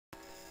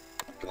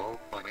Hello,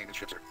 my name is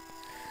Shipster.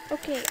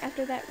 Okay,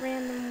 after that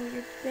random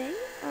weird thing,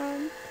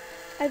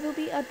 I will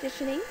be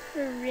auditioning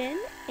for Rin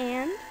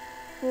and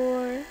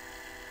for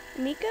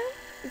Mika.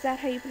 Is that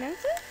how you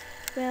pronounce it?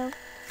 Well,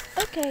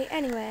 okay,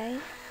 anyway.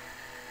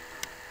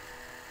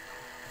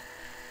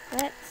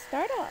 Let's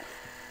start off.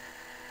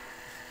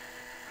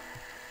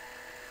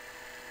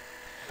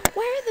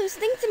 Why are those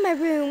things in my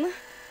room?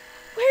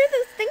 Why are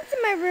those things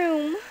in my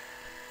room?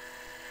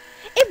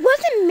 It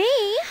wasn't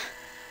me!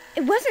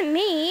 It wasn't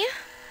me!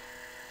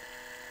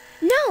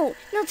 No!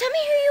 Now tell me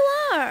who you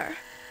are!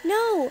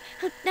 No!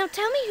 Now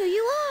tell me who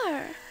you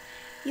are!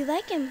 You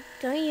like him,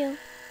 don't you?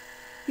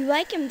 You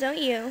like him, don't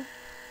you?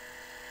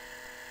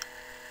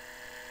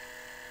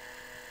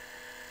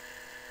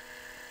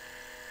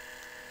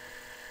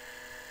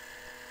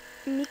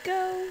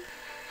 Miko?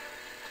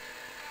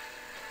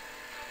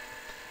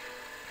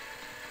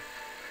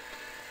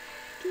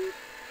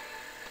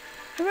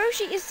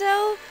 Hiroshi is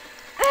so...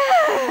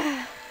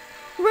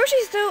 Hiroshi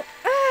is so...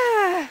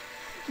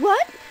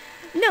 What?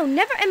 No,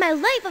 never in my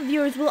life of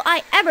yours will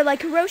I ever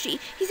like Hiroshi.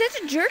 He's such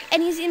a jerk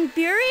and he's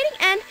infuriating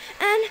and...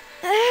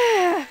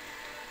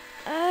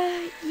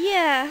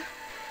 yeah.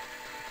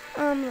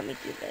 Let me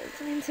do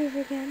this once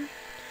over again.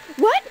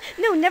 What?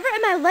 No, never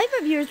in my life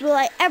of yours will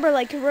I ever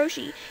like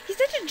Hiroshi. He's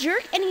such a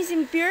jerk and he's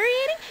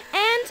infuriating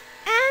and...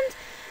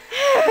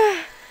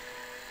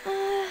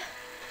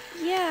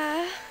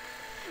 yeah.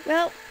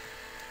 Well,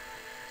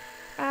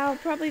 I'll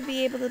probably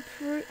be able to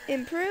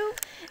improve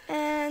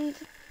and...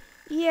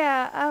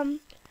 yeah,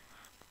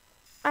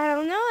 I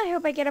don't know. I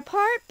hope I get a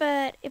part,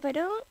 but if I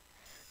don't,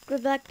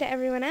 good luck to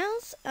everyone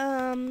else.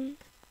 I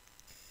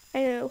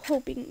know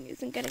hoping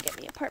isn't gonna get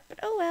me a part, but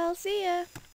oh well, see ya.